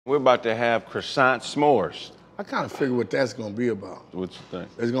We're about to have croissant s'mores. I kind of figure what that's gonna be about. What you think?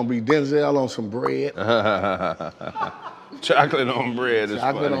 It's gonna be Denzel on some bread. Chocolate on bread is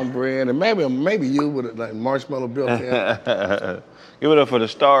Chocolate funny. on bread, and maybe you with like marshmallow built in. Give it up for the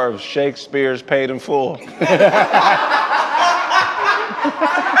star of Shakespeare's Paid in Full.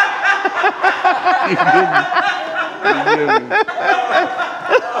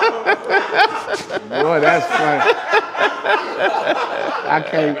 Boy, that's funny.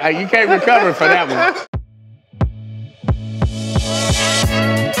 You can't recover for that one.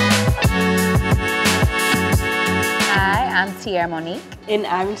 Hi, I'm Tiarre Monique. And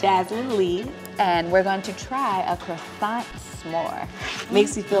I'm Jasmin, Leigh. And we're going to try a croissant s'more.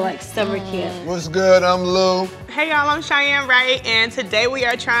 Makes me feel like summer camp. What's good? I'm Lou. Hey y'all, I'm Cheyenne, Wright, and today we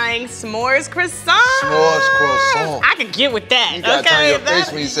are trying s'mores croissant. S'mores croissant. I can get with that, You gotta turn your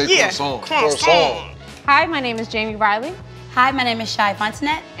face when you say croissant. Croissant. Hi, my name is Jamie Riley. Hi, my name is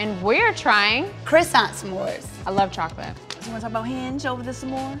Fontenette. And we're trying Croissant s'mores. I love chocolate. You want to talk about hinge over the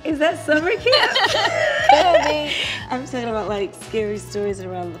s'more? Is that summer camp? Could be. I'm talking about like scary stories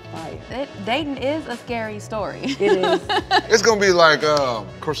around the fire. Dating is a scary story. It is. It's gonna be like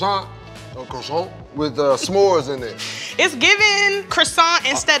croissant with s'mores in it. It's giving croissant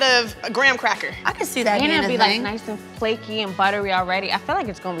instead of a graham cracker. I can see that And being it'll a be thing. like nice and flaky and buttery already. I feel like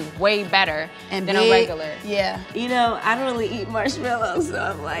it's gonna be way better And than big. a regular. Yeah. You know, I don't really eat marshmallows, so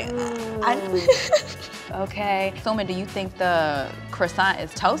I'm like, Okay. Thurmon, do you think the croissant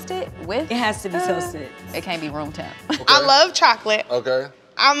is toasted with? it has to be toasted. It can't be room temp. I love chocolate. Okay.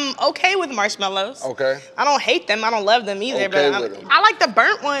 I'm okay with marshmallows. Okay. I don't hate them. I don't love them either, Okay but with them. I like the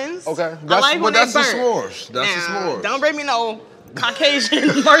burnt ones. Okay. I like when that's the they burnt. s'mores. That's the Now, s'mores. don't bring me no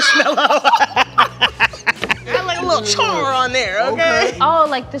Caucasian marshmallow. Got like a little char on there, okay? Oh,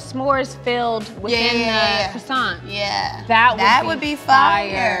 like the s'mores filled within Yeah. the croissant. Yeah. That would be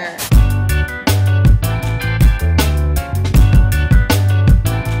fire.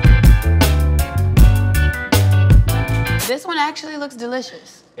 This one actually looks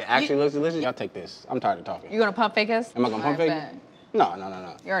delicious. It actually looks delicious. Y'all take this. I'm tired of talking. You gonna pump fake us? Am I gonna pump fake it?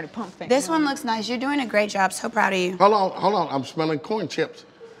 No. You already pump fake. This one looks nice. You're doing a great job. So proud of you. Hold on. I'm smelling corn chips.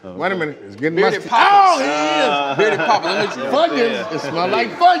 Wait a minute. It's getting Bearded musty. Poppins. Oh, he is. Bearded Poppins. Let me Funyuns. It smells like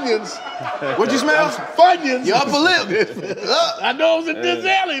Funyuns. What you smell? Funyuns. Your upper lip. I know it was in this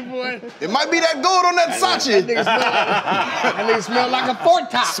alley, boy. It might be that gold on that That Sachi. nigga smell like a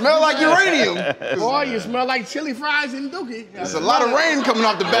fork top. Smell like uranium. Boy, you smell like chili fries and dookie. There's a lot of rain coming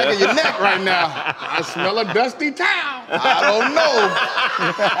off the back of your neck right now. I smell a dusty towel. I don't know.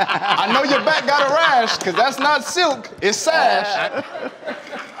 I know your back got a rash, because that's not silk, it's sash.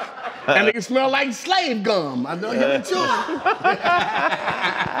 And it smell like slave gum. I know you're chewing.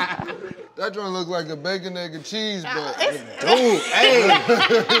 That joint look like a bacon, egg, and cheese, but Dude, hey.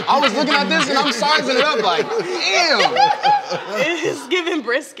 I was looking at this and I'm sizing it up like, damn. It's giving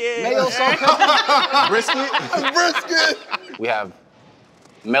brisket. Mayo salt brisket. brisket. We have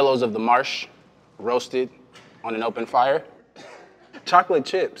mellows of the marsh, roasted on an open fire. Chocolate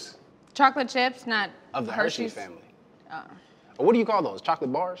chips Chocolate chips, not of the Hershey's family. Or what do you call those?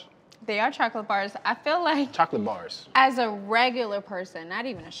 Chocolate bars? They are chocolate bars. I feel like Chocolate bars. as a regular person, not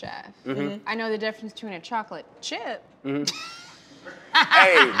even a chef, I know the difference between a chocolate chip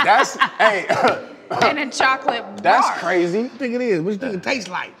Hey, that's and a chocolate that's bar. crazy. What do you think it is? What do you think it tastes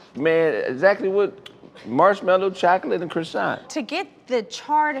like? Man, exactly what marshmallow, chocolate, and croissant. To get the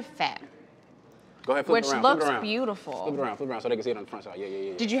charred effect, Go ahead, flip which it around. looks flip it around. beautiful. Flip it around so they can see it on the front side.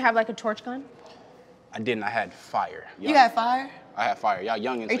 Yeah. Did you have like a torch gun? I didn't. I had fire. You had fire? I had fire. Y'all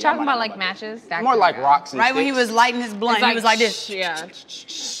youngins. Are you talking about like matches? More like rocks and Right when he sticks. was lighting his blunt, he was like this. Yeah.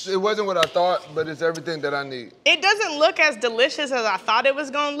 It wasn't what I thought, but it's everything that I need. It doesn't look as delicious as I thought it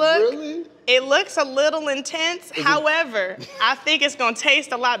was gonna look. Really? It looks a little intense. However, I think it's gonna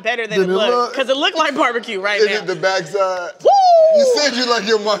taste a lot better than Did it it looked. look- Because it looked like barbecue right Is now. it the backside? Woo! You said you like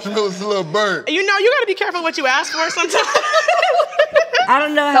your marshmallows a little burnt. You know, you gotta be careful what you ask for sometimes. I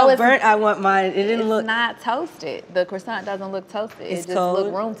don't know So how it's- burnt I want mine. It didn't It's look. not toasted. The croissant doesn't look toasted. It's it just cold.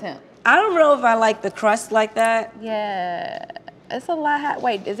 look room temp. I don't know if I like the crust like that. Yeah. It's a lot hot.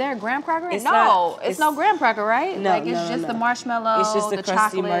 Wait, is there a graham cracker in it? It's No, not- it's no graham cracker, right? No, like it's no, just no. the marshmallow, It's just the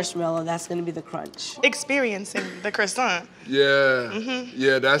crusty chocolate. marshmallow. That's gonna be the crunch. Experiencing the croissant. Yeah.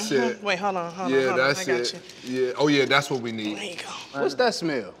 Yeah, that's it. Wait, hold on. Yeah, that's I got it. you. Yeah. Oh yeah, that's what we There need. you go. What's that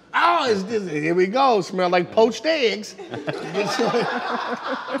smell? Oh, it's this. Here we go. Smell like poached eggs. Get some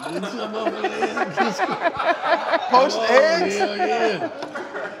up in there. Poached eggs? Yeah.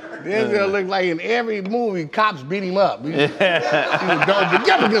 Denzel look like in every movie, cops beat him up. He was done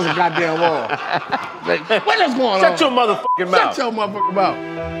together against a goddamn wall. Like, what is going on? Shut your motherfucking mouth. Shut your motherfucking mouth.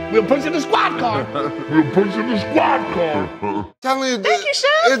 We'll put you in the squad car. Telling you, Thank you,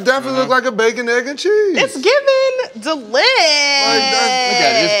 Chef. it definitely looks like a bacon, egg, and cheese. It's giving delish. Look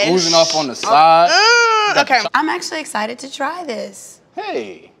at it, it's oozing off on the side. Okay. I'm actually excited to try this.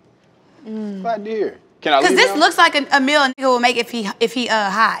 Hey, glad to hear. Can I leave Because this now? looks like a meal a nigga will make if he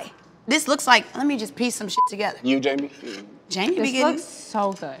high. This looks like, let me just piece some shit together. You, Jamie? Jamie be This getting... looks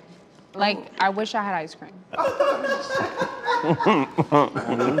so good. Like, I wish I had ice cream.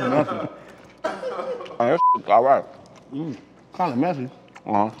 All right. Kind of messy.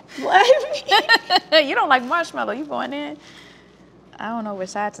 What? You don't like marshmallow. You going in? I don't know which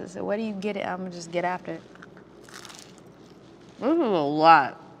side to say. Where do you get it? I'm going to just get after it. This is a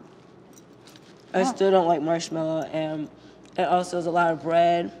lot. I still don't like marshmallow, and it also is a lot of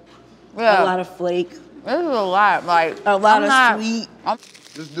bread, Yeah. a lot of flake, This is a lot. Like, a lot I'm of not- sweet.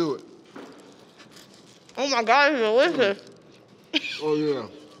 Just do it. Oh my God, it's delicious. Oh, yeah.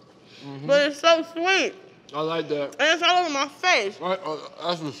 But it's so sweet. I like that. And it's all over my face.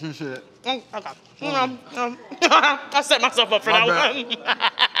 That's what she said. Okay. I set myself up for My that bad.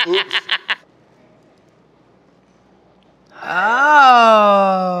 one. Oops.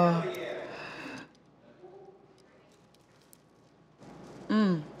 Oh.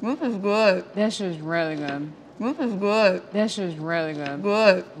 This is good. This is really good. This is good. This is really good.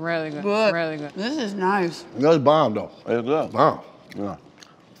 Good. Really good. Good. Really good. This is nice. That's bomb, though. It's good. Bomb. Yeah.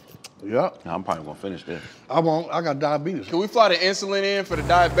 Yep. I'm probably gonna finish this. I won't. I got diabetes. Can we fly the insulin in for the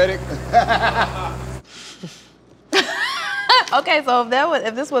diabetic? Okay, so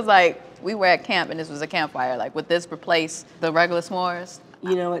if this was like, we were at camp and this was a campfire, like, would this replace the regular s'mores?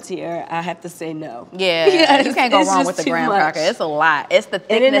 You know what, Tiarre? I have to say no. Yeah, Yes, you can't go it's wrong just with the too graham much. cracker. It's a lot. It's the It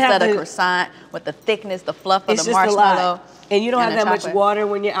didn't thickness have of the to- croissant with the thickness, the fluff of It's the just a marshmallow. lot. And you don't have and the that much chocolate. water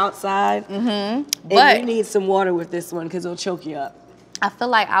when you're outside. And But you need some water with this one because it'll choke you up. I feel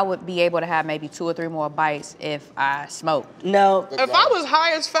like I would be able to have maybe 2 or 3 more bites if I smoked. No. If I was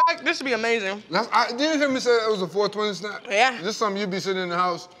high as fuck, this would be amazing. Didn't you hear me say it was a 420 snack? Yeah. This something you be sitting in the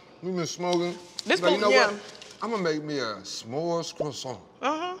house, you been smoking. This Like, you know yeah. what? I'm gonna make me a s'mores croissant.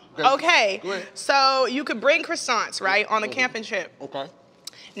 Okay. Go ahead. So you could bring croissants, right, on the camping trip. Okay.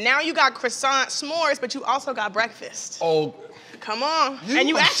 Now you got croissant s'mores, but you also got breakfast. Oh, Come on. You And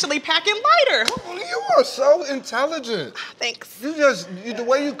you are- actually packing lighter. you are so intelligent. Thanks. The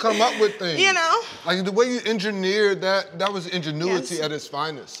way you come up with things. You know. Like the way you engineered that was ingenuity Yes. at its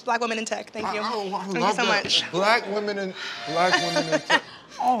finest. Black women in tech. Thank you. I Thank you love so that. much. Black women in tech.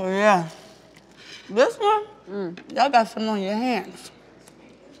 Oh, yeah. This one, y'all got something on your hands.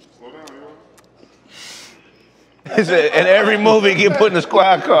 He said, in every movie, get put in the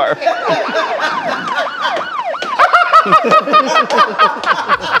squad car.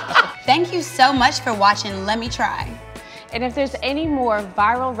 Thank you so much for watching Lemme Try. And if there's any more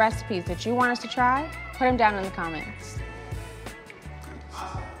viral recipes that you want us to try, put them down in the comments.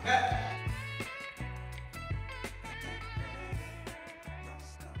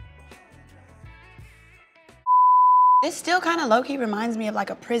 This still kind of low-key reminds me of like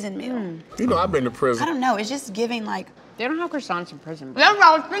a prison meal. You know, I've been to I prison. don't know, it's just giving like... They don't have croissants in prison. That's what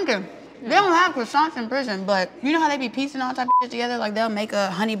I was thinking. They don't have croissants in prison, but you know how they be piecing all type of shit together? Like they'll make a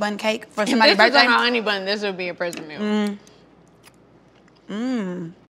honey bun cake for somebody's If this was birthday. on a honey bun, this would be a prison meal.